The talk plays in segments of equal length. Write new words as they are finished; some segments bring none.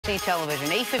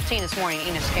Television, 8:15 this morning,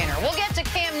 Enos Kanter. We'll get to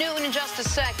Cam Newton in just a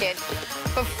second.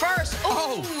 But first,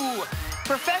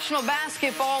 professional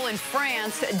basketball in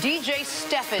France. DJ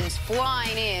Steffens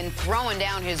flying in, throwing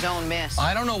down his own miss.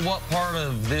 I don't know what part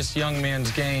of this young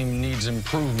man's game needs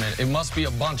improvement. It must be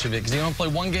a bunch of it, because he only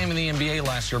played one game in the NBA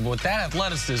last year. But with that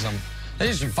athleticism,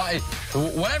 they should fight.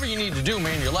 Whatever you need to do,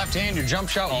 man, your left hand, your jump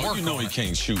shot, work. You know he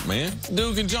can't shoot, man.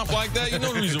 Dude can jump like that. You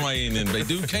know the reason why he ain't in NBA.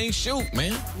 Dude can't shoot,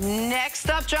 man.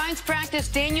 Next up, Giants practice.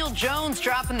 Daniel Jones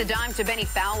dropping the dime to Benny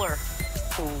Fowler,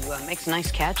 who makes a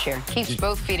nice catch here. Keeps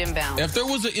both feet in bounds. If there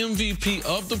was an MVP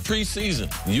of the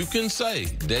preseason, you can say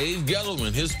Dave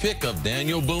Gettleman, his pickup,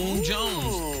 Daniel Boone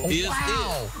Jones, is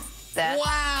it.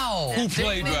 Wow. Who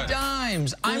played right?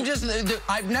 Dimes.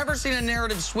 I've never seen a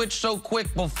narrative switch so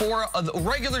quick before the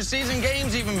regular season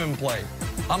games even been played.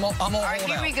 I'm all right,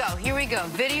 here we go.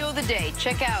 Video of the day.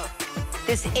 Check out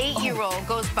this 8-year-old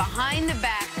goes behind the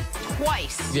back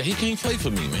twice. Yeah, he can't play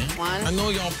for me, man. I know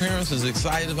y'all parents is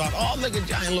excited about, oh, look at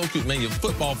Giant Locu. Man, your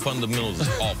football fundamentals is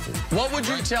awful. What would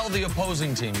you tell the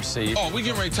opposing team, Steve? Oh, we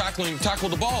getting ready to tackle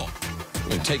the ball.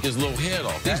 And take his little head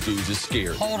off. These dudes are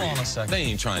scared. Hold on a second. They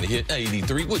ain't trying to hit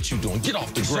 83. What you doing? Get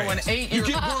off the ground. So you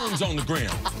get worms on the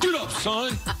ground. Get up,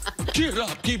 son. Get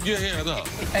up. Keep your head up.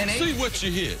 See what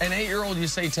you hit. An 8-year-old, you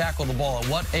say tackle the ball. At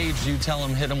what age do you tell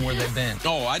him hit them where they've been?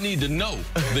 Oh, I need to know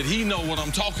that he know what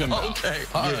I'm talking about. Okay.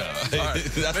 All right.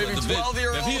 That's maybe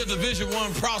 12-year-old. If he a Division I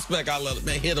prospect, I let him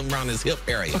hit him around his hip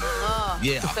area. Oh,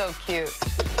 yeah. So cute.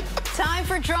 Time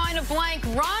for drawing a blank.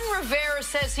 Ron Rivera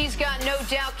says he's got no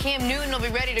doubt Cam Newton will be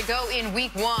ready to go in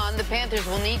Week 1. The Panthers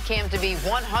will need Cam to be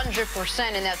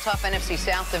 100% in that tough NFC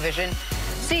South division.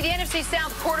 See, the NFC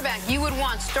South quarterback you would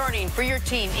want starting for your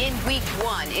team in Week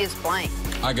 1 is blank.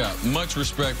 I got much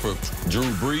respect for Drew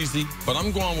Brees, but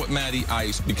I'm going with Matty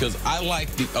Ice because I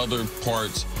like the other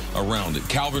parts around it.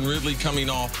 Calvin Ridley coming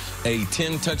off a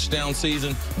 10-touchdown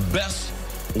season, best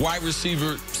wide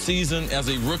receiver season as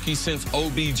a rookie since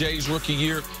OBJ's rookie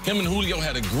year. Him and Julio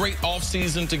had a great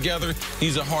offseason together.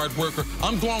 He's a hard worker.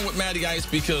 I'm going with Matty Ice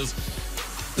because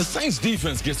the Saints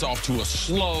defense gets off to a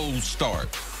slow start.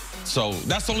 So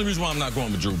that's the only reason why I'm not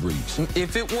going with Drew Brees.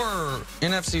 If it were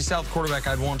NFC South quarterback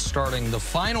I'd want starting the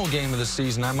final game of the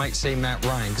season, I might say Matt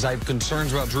Ryan, because I have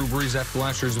concerns about Drew Brees after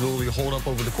last year's ability to hold up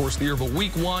over the course of the year. But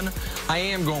Week 1, I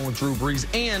am going with Drew Brees,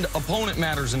 and opponent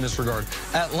matters in this regard.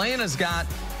 Atlanta's got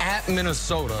at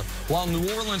Minnesota, while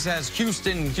New Orleans has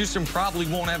Houston. Houston probably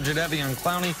won't have Jadeveon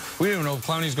Clowney. We don't know if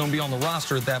Clowney's going to be on the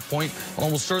roster at that point.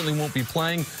 Almost certainly won't be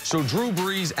playing. So Drew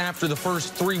Brees, after the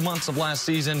first 3 months of last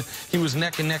season, he was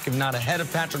neck and neck, if not ahead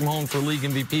of Patrick Mahomes for league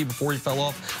MVP before he fell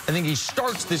off. I think he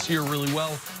starts this year really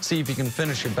well. See if he can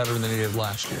finish it better than he did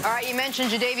last year. All right, you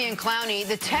mentioned Jadeveon Clowney.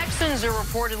 The Texans are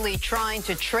reportedly trying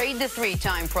to trade the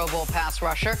 3-time Pro Bowl pass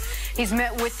rusher. He's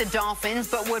met with the Dolphins,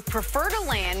 but would prefer to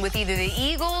land with either the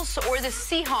Eagles or the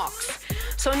Seahawks.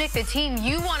 So, Nick, the team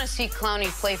you want to see Clowney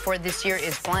play for this year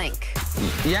is blank.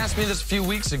 He asked me this a few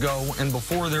weeks ago, and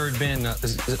before there had been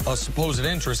a supposed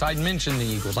interest, I'd mentioned the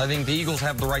Eagles. I think the Eagles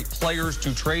have the right players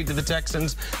to trade to the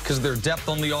Texans because of their depth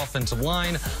on the offensive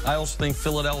line. I also think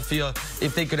Philadelphia,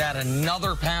 if they could add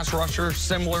another pass rusher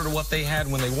similar to what they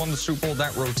had when they won the Super Bowl,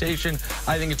 that rotation,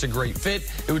 I think it's a great fit.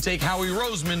 It would take Howie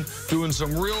Roseman doing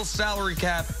some real salary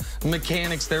cap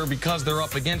mechanics there because they're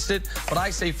up against it. But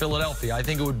I say Philadelphia. I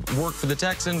think it would work for the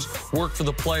Texans, work for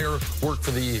the player, work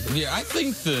for the Eagles. Yeah, I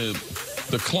think the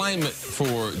climate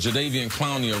for Jadeveon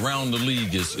Clowney around the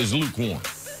league is lukewarm.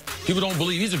 People don't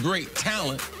believe he's a great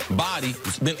talent, body.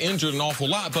 He's been injured an awful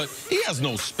lot, but he has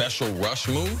no special rush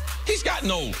move. He's got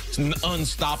no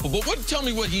unstoppable. Tell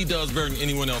me what he does better than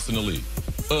anyone else in the league.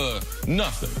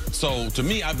 Nothing. So, to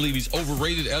me, I believe he's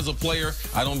overrated as a player.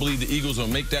 I don't believe the Eagles will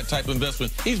make that type of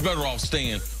investment. He's better off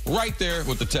staying right there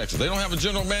with the Texans. They don't have a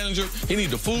general manager. He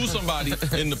needs to fool somebody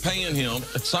into paying him,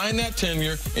 sign that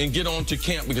tenure, and get on to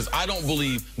camp, because I don't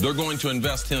believe they're going to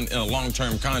invest him in a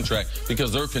long-term contract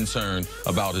because they're concerned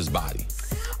about his body.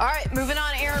 All right, moving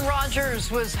on. Aaron Rodgers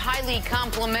was highly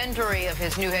complimentary of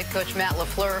his new head coach, Matt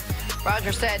LaFleur.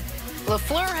 Rodgers said,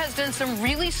 LaFleur has done some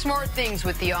really smart things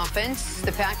with the offense.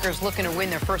 The Packers looking to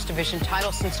win their first division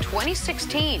title since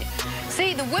 2016.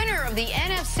 See, the winner of the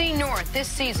NFC North this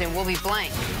season will be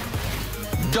blank.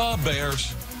 Duh,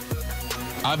 Bears.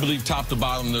 I believe top to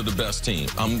bottom, they're the best team.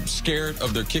 I'm scared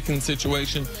of their kicking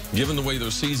situation. Given the way their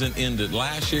season ended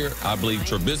last year, I believe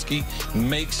Trubisky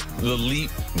makes the leap.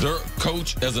 Their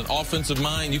coach, as an offensive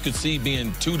mind, you could see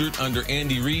being tutored under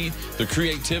Andy Reid, the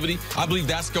creativity. I believe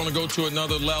that's going to go to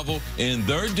another level in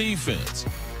their defense.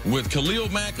 With Khalil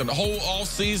Mack and the whole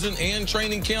offseason and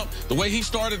training camp, the way he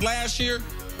started last year,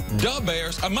 the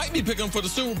Bears. I might be picking them for the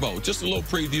Super Bowl. Just a little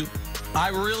preview. I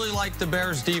really like the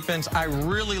Bears defense. I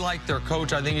really like their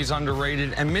coach. I think he's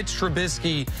underrated. And Mitch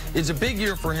Trubisky, is a big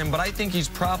year for him, but I think he's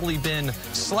probably been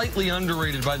slightly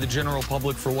underrated by the general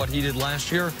public for what he did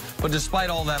last year. But despite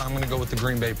all that, I'm going to go with the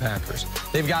Green Bay Packers.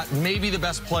 They've got maybe the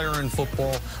best player in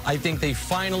football. I think they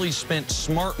finally spent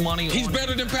smart money. He's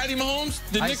better than Patty Mahomes?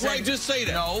 Did Nick Wright just say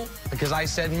that? No, because I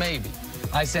said maybe.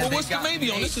 I said, well, what's the maybe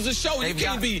on? This is a show. You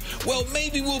can't be, well,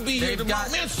 maybe we'll be here tomorrow.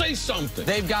 Man, say something.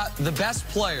 They've got the best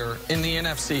player in the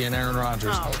NFC in Aaron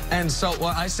Rodgers. Oh. And so,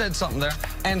 well, I said something there.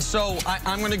 And so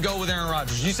I'm going to go with Aaron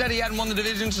Rodgers. You said he hadn't won the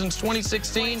division since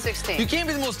 2016? 2016. You can't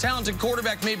be the most talented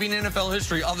quarterback maybe in NFL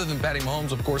history, other than Patty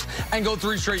Mahomes, of course, and go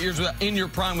 3 straight years in your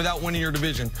prime without winning your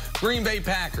division. Green Bay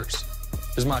Packers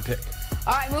is my pick.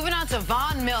 All right, moving on to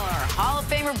Von Miller. Hall of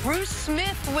Famer Bruce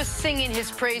Smith was singing his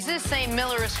praises, saying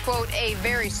Miller is, quote, a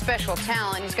very special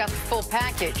talent. He's got the full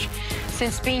package.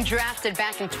 Since being drafted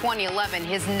back in 2011,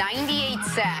 his 98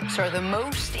 sacks are the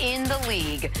most in the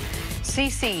league.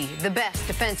 CC, the best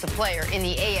defensive player in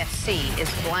the AFC, is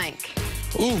blank.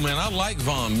 Ooh, man, I like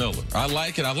Von Miller. I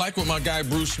like it. I like what my guy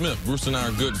Bruce Smith. Bruce and I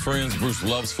are good friends. Bruce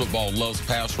loves football, loves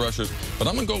pass rushers. But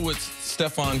I'm going to go with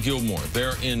Stephon Gilmore.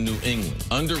 They're in New England.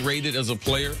 Underrated as a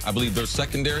player. I believe their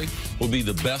secondary will be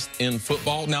the best in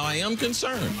football. Now, I am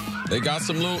concerned. They got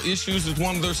some little issues with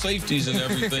one of their safeties and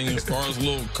everything as far as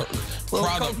little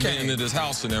product being at his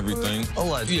house and everything.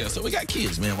 Yeah, so we got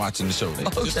kids, man, watching the show.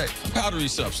 Just powdery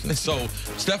substance. So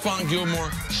Stephon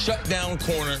Gilmore, shutdown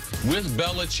corner with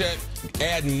Belichick,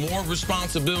 add more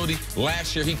responsibility.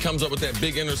 Last year, he comes up with that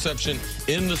big interception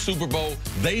in the Super Bowl.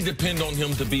 They depend on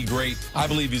him to be great. I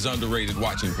believe he's underrated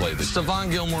watching play this year.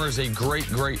 Stephon Gilmore is a great,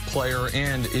 great player,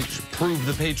 and it proved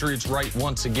the Patriots right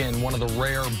once again. One of the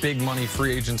rare big money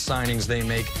free agent signings they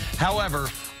make. However,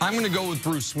 I'm going to go with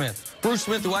Bruce Smith. Bruce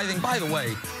Smith, who I think, by the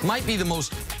way, might be the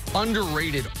most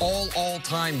underrated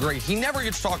all-time great. He never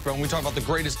gets talked about when we talk about the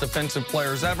greatest defensive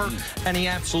players ever, and he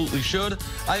absolutely should.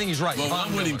 I think he's right. Well, when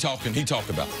I'm with him talking, he talk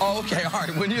about it. Oh, okay, all right.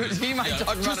 He might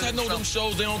talk about it. I know them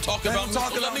shows, they don't talk about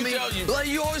me. Let me tell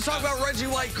you. You always talk about Reggie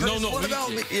White, Chris. What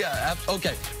about me? Yeah,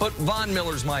 okay. But Von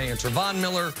Miller's my answer. Von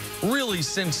Miller, really,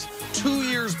 since 2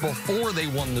 years before they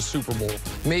won the Super Bowl,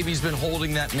 maybe he's been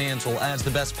holding that mantle as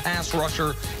the best pass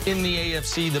rusher in the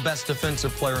AFC, the best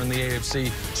defensive player in the AFC.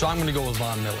 So I'm going to go with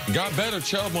Von Miller. Got better.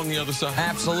 Chubb on the other side.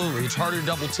 Absolutely. It's harder to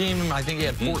double team him. I think he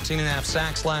had 14.5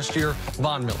 sacks last year.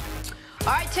 Von Miller. All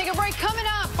right, take a break. Coming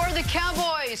up, are the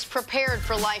Cowboys prepared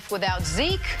for life without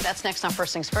Zeke? That's next on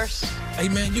First Things First. Hey,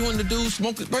 man, you and the dude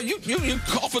smoking. Bro, you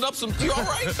coughing up some. You all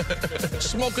right?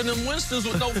 Smoking them Winstons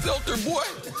with no filter, boy.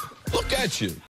 Look at you.